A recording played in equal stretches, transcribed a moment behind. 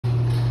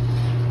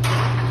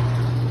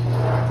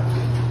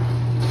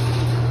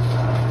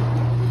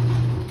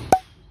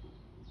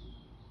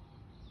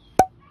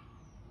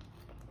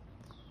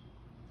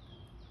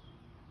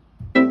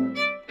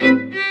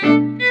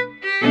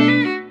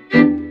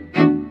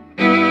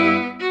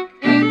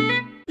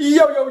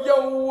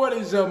What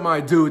is up,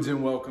 my dudes,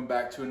 and welcome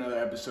back to another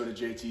episode of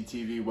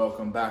JTTV.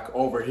 Welcome back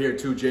over here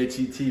to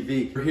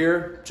JTTV. We're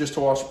here just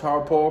to watch the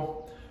power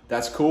pole.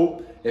 That's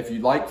cool. If you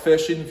like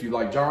fishing, if you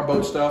like Jon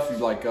Boat stuff, you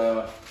like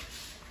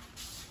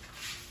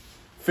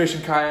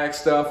fishing kayak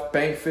stuff,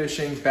 bank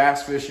fishing,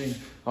 bass fishing,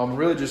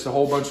 really just a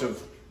whole bunch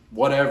of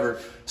whatever.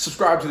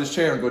 Subscribe to this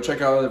channel. Go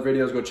check out other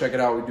videos. Go check it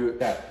out. We do it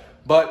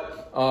that.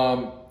 But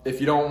if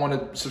you don't want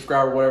to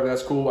subscribe or whatever,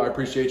 that's cool. I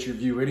appreciate your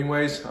view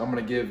anyways. I'm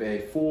going to give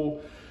a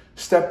full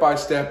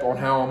step-by-step on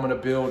how I'm going to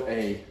build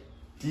a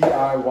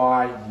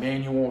DIY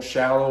manual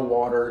shallow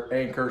water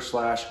anchor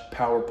 /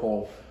 power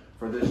pole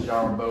for this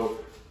Jon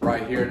Boat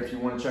right here. And if you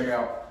want to check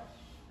out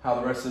how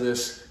the rest of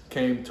this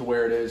came to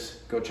where it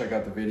is, go check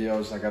out the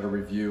videos. I got a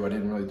review. I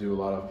didn't really do a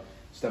lot of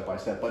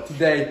step-by-step, but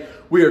today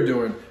we are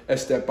doing a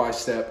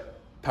step-by-step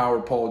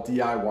power pole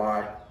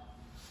DIY.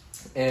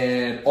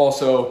 And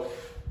also,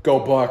 go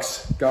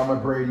Bucks. Got my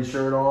Brady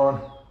shirt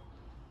on.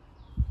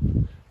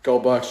 Go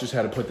Bucks, just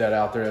had to put that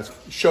out there. Let's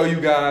show you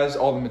guys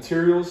all the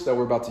materials that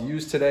we're about to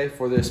use today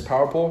for this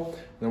power pole,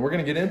 and then we're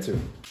gonna get into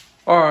it.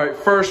 All right,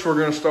 first we're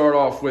gonna start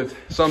off with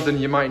something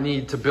you might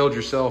need to build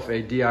yourself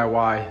a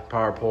DIY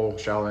power pole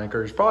shallow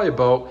anchor. It's probably a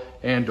boat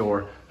and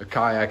or a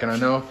kayak, and I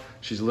know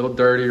she's a little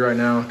dirty right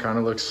now, kind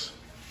of looks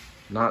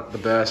not the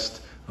best.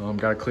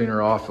 Gotta clean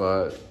her off.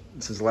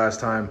 This is the last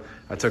time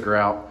I took her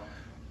out,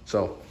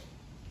 so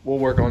we'll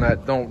work on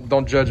that.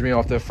 Don't judge me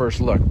off that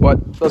first look. But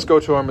let's go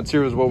to our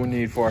materials, what we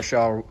need for our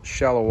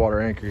shallow water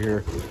anchor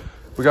here.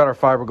 We got our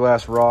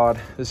fiberglass rod.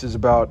 This is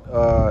about,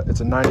 it's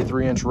a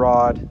 93-inch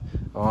rod,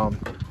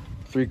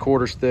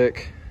 3/4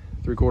 thick,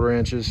 3/4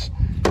 inches.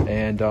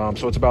 And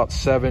so it's about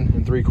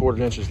 7 3/4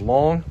 inches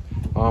long.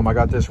 I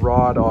got this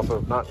rod off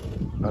of,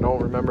 I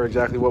don't remember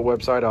exactly what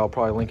website. I'll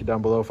probably link it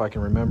down below if I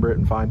can remember it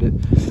and find it.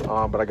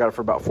 But I got it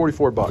for about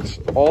 44 bucks.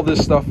 All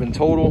this stuff in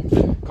total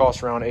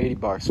costs around 80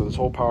 bucks. So this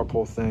whole power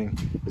pole thing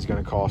is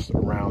gonna cost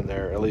around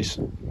there. At least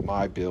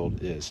my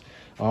build is.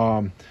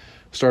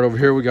 Start over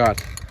here. We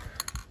got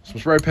some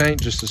spray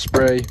paint just to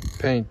spray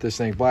paint this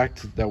thing black.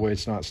 That way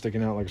it's not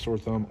sticking out like a sore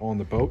thumb on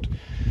the boat.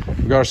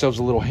 We got ourselves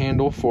a little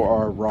handle for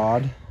our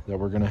rod that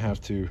we're gonna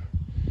have to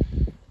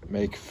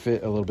make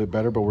fit a little bit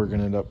better, but we're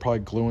gonna end up probably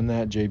gluing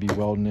that, JB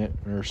welding it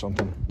or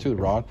something to the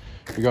rod.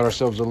 We got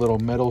ourselves a little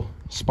metal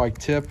spike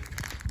tip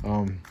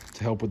to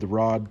help with the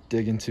rod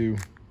dig into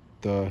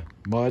the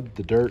mud,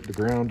 the dirt, the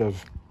ground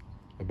of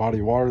the body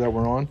of water that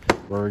we're on.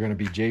 We're gonna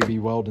be JB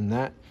welding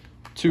that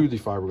to the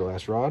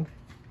fiberglass rod.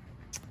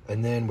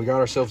 And then we got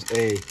ourselves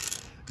a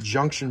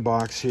junction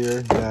box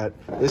here that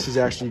this is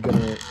actually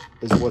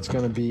what's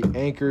gonna be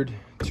anchored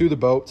to the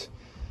boat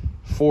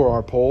for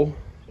our pole.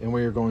 And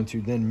we are going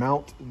to then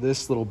mount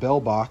this little bell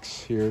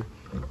box here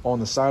on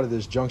the side of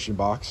this junction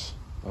box.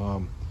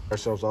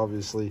 Ourselves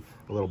obviously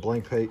a little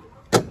blank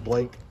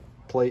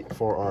plate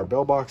for our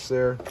bell box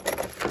there.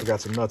 We got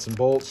some nuts and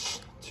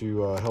bolts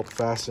to help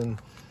fasten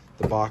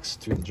the box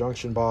to the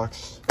junction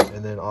box.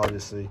 And then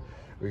obviously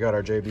we got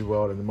our JB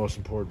weld, and the most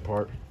important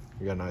part,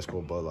 we got a nice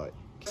cool Bud Light.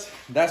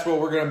 That's what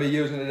we're gonna be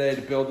using today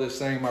to build this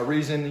thing. My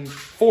reasoning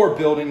for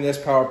building this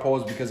power pole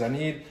is because I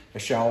need a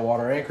shallow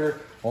water anchor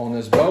on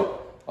this boat.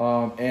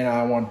 And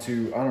I want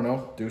to, I don't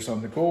know, do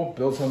something cool,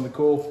 build something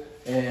cool.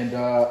 And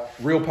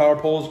real power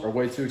poles are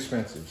way too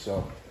expensive.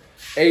 So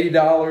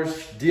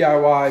 $80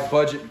 DIY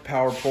budget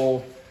power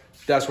pole.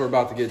 That's what we're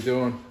about to get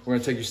doing. We're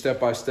gonna take you step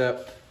by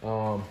step,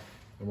 and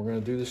we're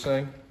gonna do this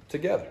thing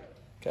together,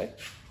 okay?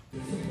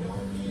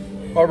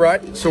 All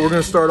right, so we're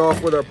gonna start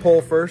off with our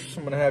pole first.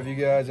 I'm gonna have you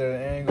guys at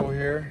an angle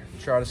here,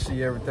 try to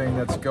see everything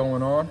that's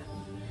going on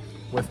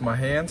with my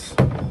hands.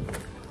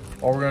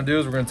 All we're gonna do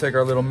is we're gonna take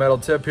our little metal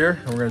tip here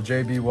and we're gonna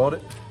JB weld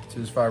it to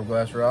this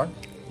fiberglass rod.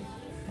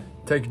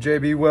 Take your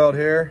JB weld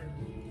here.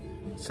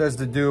 It says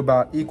to do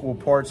about equal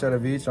parts out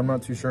of each. I'm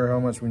not too sure how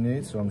much we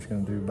need, so I'm just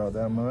gonna do about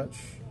that much.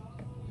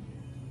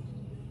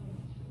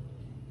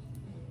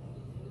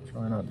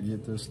 Try not to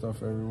get this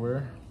stuff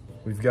everywhere.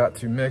 We've got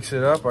to mix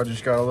it up. I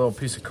just got a little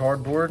piece of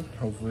cardboard.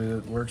 Hopefully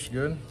it works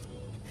good.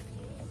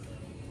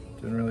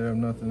 Didn't really have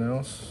nothing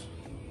else.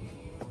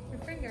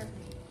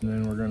 And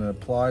then we're gonna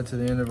apply to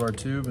the end of our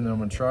tube, and then I'm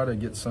gonna try to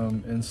get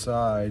some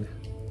inside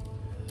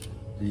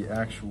the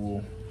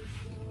actual.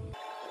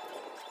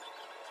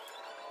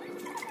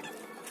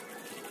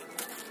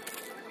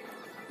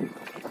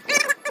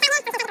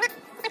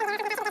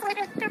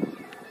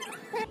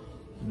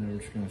 And then we're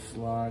just gonna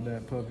slide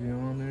that puppy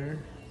on there.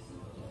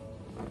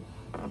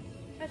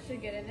 That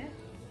should get in it.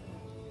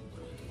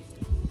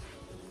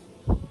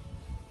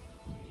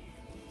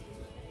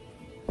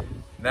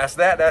 And that's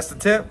that, that's the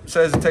tip. It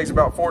says it takes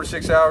about 4 to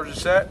 6 hours to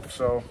set,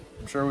 so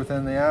I'm sure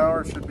within the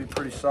hour it should be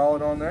pretty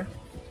solid on there.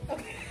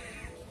 Okay.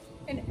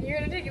 And you're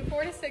gonna take it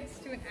 4 to 6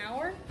 to an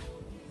hour?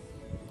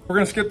 We're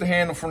gonna skip the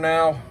handle for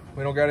now.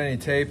 We don't got any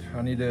tape.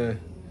 The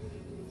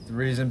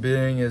reason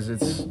being is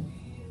it's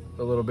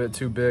a little bit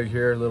too big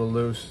here, a little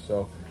loose,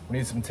 so we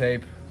need some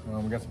tape.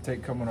 We got some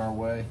tape coming our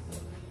way.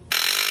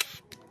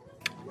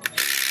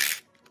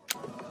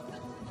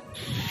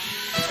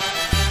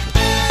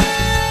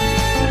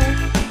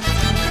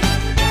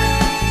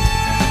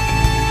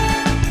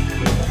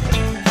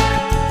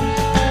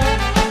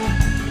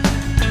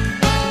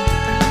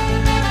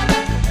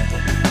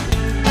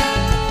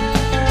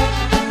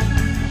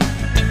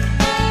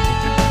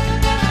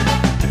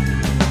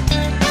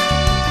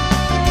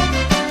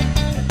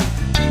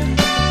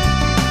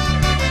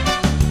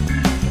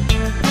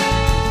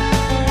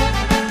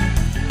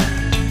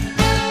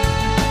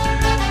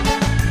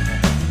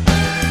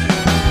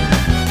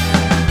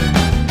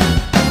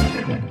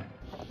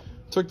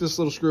 took this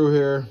little screw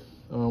here.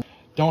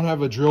 Don't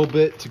have a drill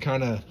bit to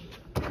kind of,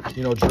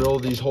 you know, drill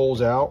these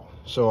holes out.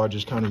 So I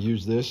just kind of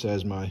use this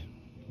as my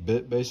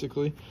bit,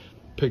 basically.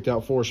 Picked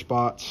out 4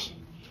 spots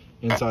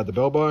inside the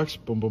bell box,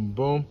 boom, boom,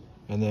 boom.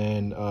 And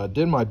then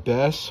did my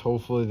best,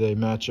 hopefully they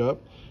match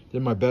up.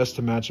 Did my best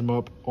to match them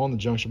up on the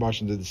junction box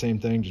and did the same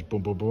thing, just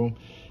boom, boom, boom.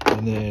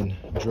 And then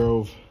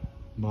drove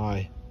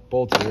my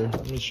bolts here.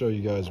 Let me show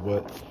you guys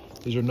what,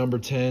 these are number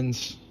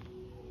 10s,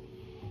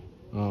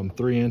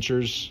 3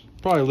 inchers.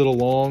 Probably a little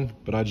long,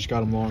 but I just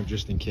got them long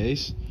just in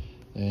case.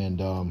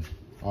 And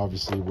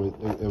obviously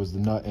it was the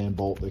nut and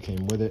bolt that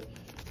came with it.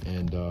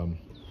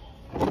 And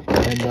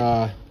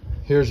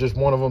here's just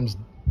one of them's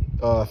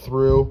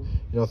through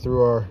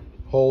our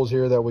holes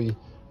here that we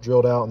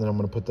drilled out, and then I'm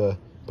going to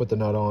put the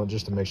nut on it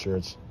just to make sure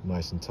it's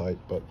nice and tight.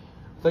 But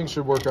things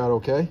should work out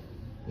okay,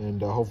 and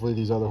hopefully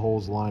these other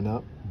holes line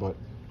up. But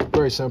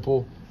very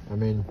simple. I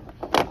mean,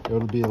 it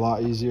would be a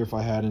lot easier if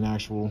I had an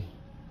actual,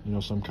 you know,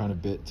 some kind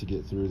of bit to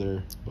get through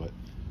there, but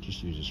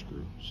just use a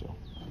screw. So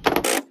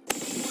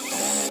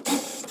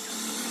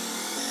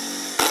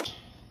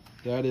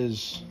that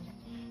is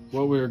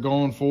what we were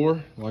going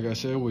for. Like I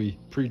said, we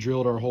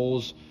pre-drilled our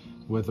holes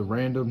with a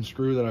random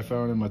screw that I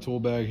found in my tool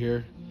bag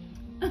here,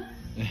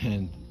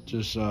 and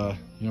just you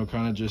know,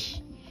 kind of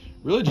just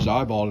really just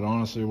eyeballed it.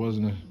 Honestly, it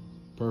wasn't a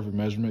perfect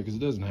measurement because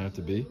it doesn't have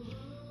to be,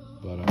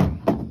 but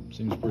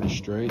seems pretty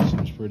straight,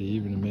 seems pretty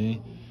even to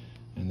me.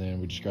 And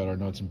then we just got our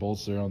nuts and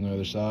bolts there on the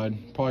other side.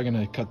 Probably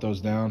gonna cut those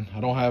down.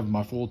 I don't have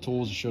my full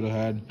tools. I should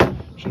have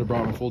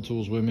brought my full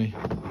tools with me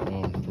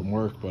from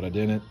work, but I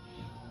didn't.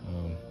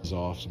 Is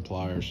off some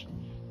pliers,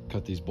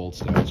 cut these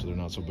bolts down so they're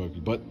not so bulky,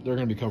 but they're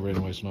gonna be covered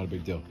anyway, so not a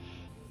big deal.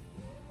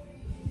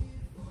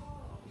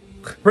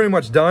 Pretty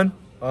much done.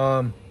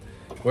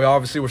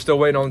 We're still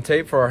waiting on the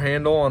tape for our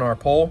handle on our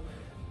pole,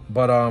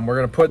 but we're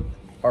gonna put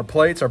our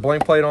plates, our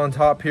blank plate on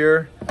top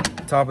here,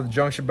 top of the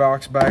junction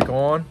box back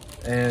on,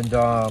 and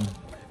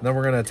then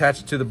we're gonna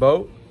attach it to the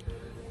boat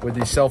with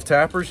these self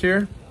tappers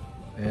here,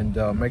 and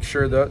make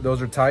sure that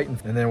those are tight,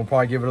 and then we'll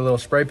probably give it a little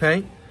spray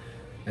paint.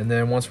 And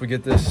then once we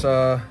get this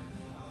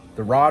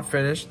the rod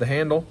finished, the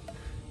handle,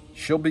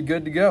 she'll be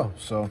good to go.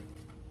 So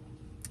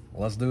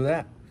let's do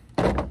that.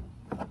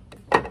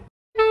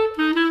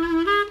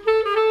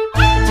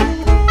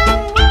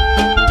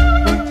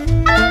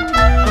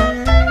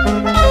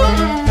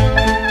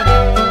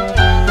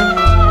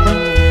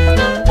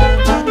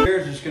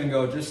 Here's just gonna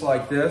go just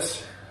like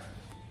this.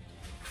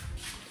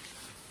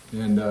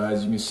 And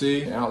as you can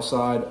see,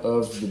 outside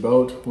of the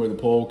boat where the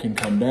pole can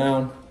come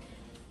down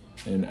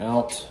and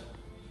out,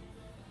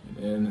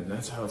 and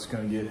that's how it's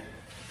gonna get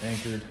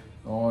anchored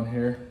on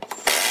here.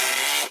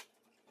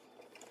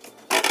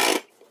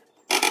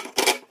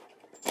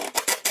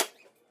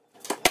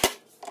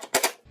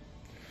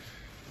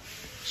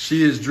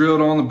 She is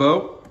drilled on the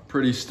boat,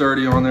 pretty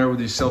sturdy on there with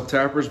these self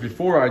tappers.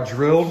 Before I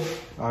drilled,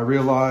 I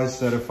realized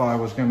that if I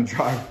was gonna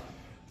drive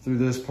through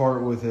this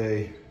part with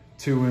a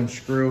 2-inch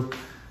screw,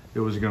 it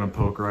was gonna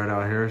poke right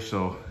out here.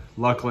 So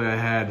luckily I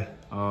had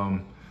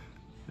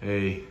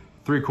a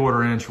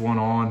 3/4 inch one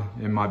on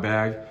in my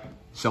bag,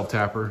 self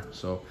tapper.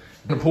 So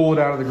I'm gonna pull it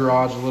out of the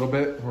garage a little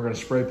bit. We're gonna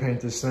spray paint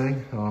this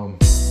thing. All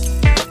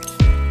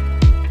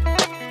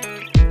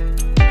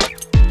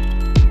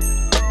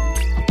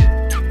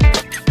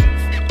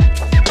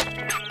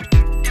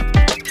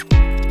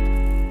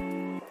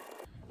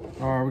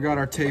right, we got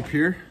our tape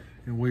here,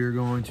 and we are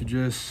going to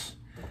just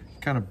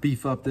kind of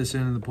beef up this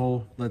end of the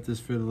pole, let this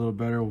fit a little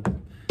better.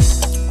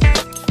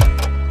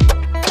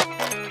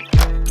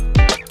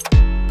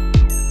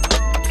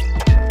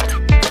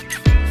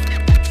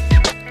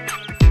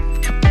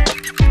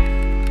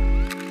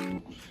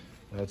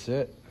 That's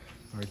it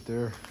right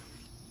there.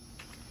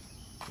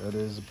 That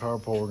is the power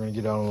pole. We're gonna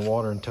get out on the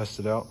water and test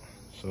it out.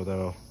 So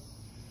that'll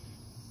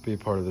be a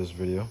part of this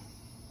video,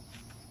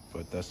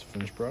 but that's the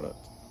finished product.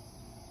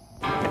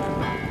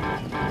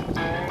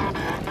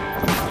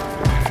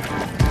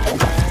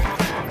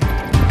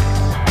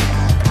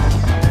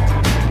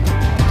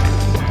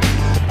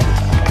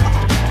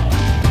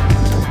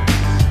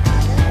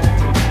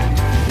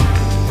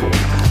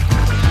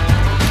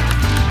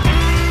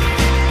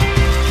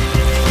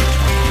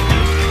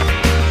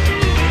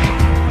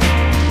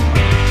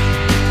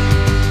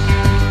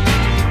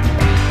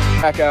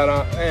 Back out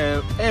on,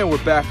 and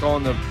we're back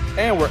on the,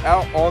 and we're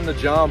out on the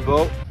Jon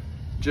Boat.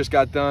 Just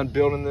got done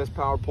building this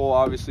power pole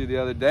obviously the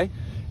other day,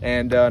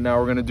 and now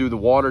we're gonna do the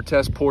water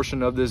test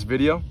portion of this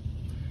video.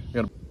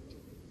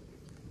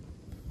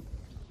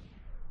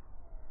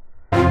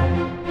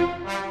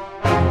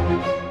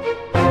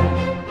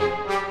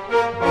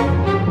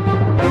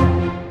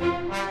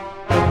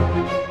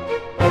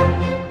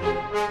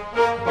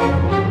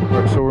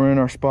 Right, so we're in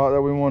our spot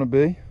that we want to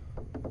be.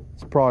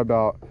 It's probably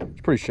about,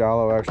 it's pretty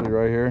shallow actually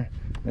right here,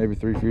 maybe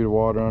 3 feet of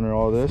water under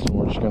all this, and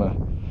we're just gonna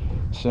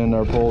send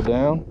our pole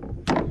down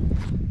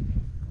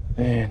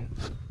and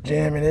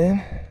jam it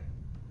in.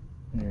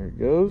 There it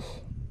goes.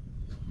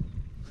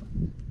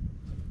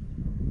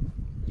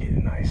 Get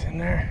it nice in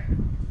there.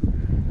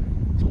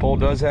 It's Pole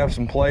does have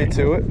some play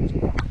to it,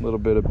 a little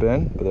bit of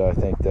bend, but I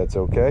think that's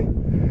okay.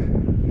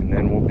 And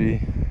then we'll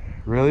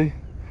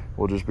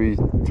just be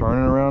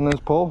turning around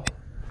this pole.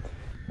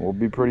 We'll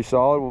be pretty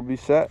solid, we'll be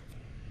set.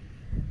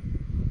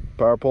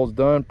 Power pole's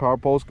done, power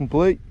pole's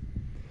complete.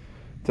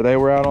 Today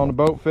we're out on the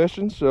boat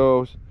fishing,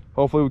 so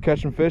hopefully we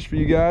catch some fish for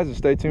you guys, and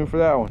stay tuned for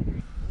that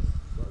one.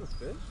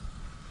 Fish?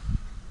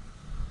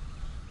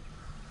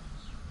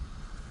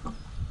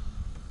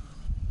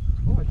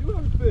 Oh, I do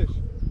have a fish.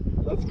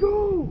 Let's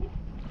go!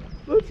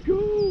 Let's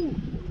go!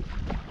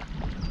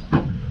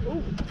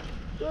 Oh,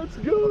 let's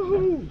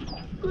go!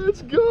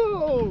 Let's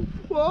go!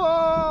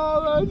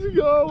 Wow, let's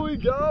go! We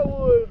got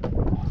one!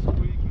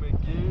 Sweet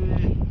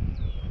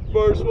McGee!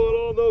 First one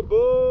on the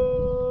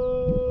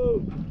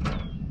boat!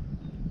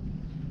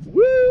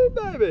 Woo,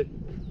 baby!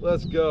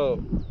 Let's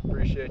go!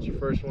 Appreciate you,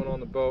 first one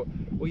on the boat.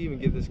 We'll even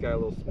give this guy a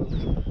little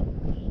smooch.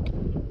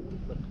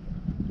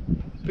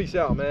 Peace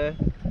out,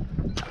 man.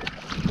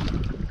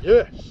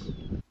 Yes!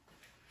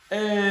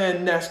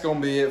 And that's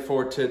gonna be it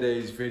for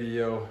today's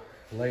video,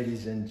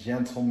 ladies and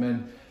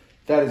gentlemen.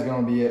 That is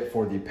gonna be it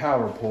for the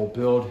power pole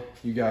build.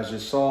 You guys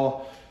just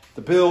saw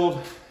the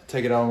build,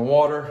 take it out on the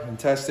water and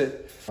test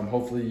it.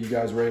 Hopefully you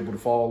guys were able to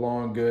follow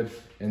along good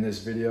in this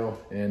video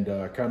and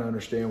kind of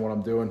understand what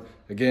I'm doing.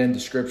 Again,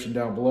 description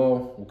down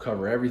below will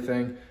cover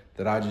everything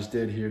that I just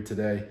did here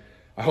today.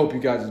 I hope you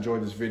guys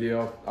enjoyed this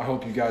video. I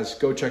hope you guys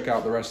go check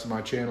out the rest of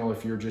my channel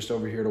if you're just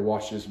over here to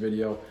watch this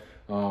video.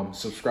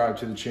 Subscribe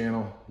to the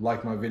channel,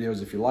 like my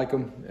videos if you like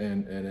them,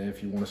 and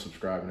if you want to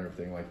subscribe and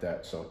everything like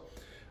that. So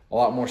a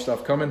lot more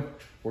stuff coming.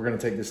 We're going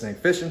to take this thing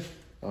fishing,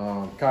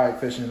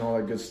 kayak fishing and all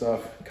that good stuff,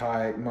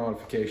 kayak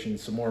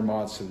modifications, some more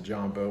mods to the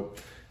Jon Boat,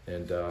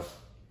 and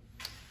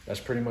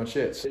that's pretty much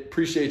it.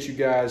 Appreciate you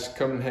guys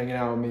coming and hanging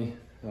out with me.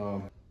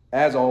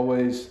 As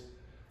always,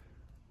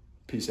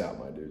 peace out,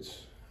 my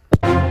dudes.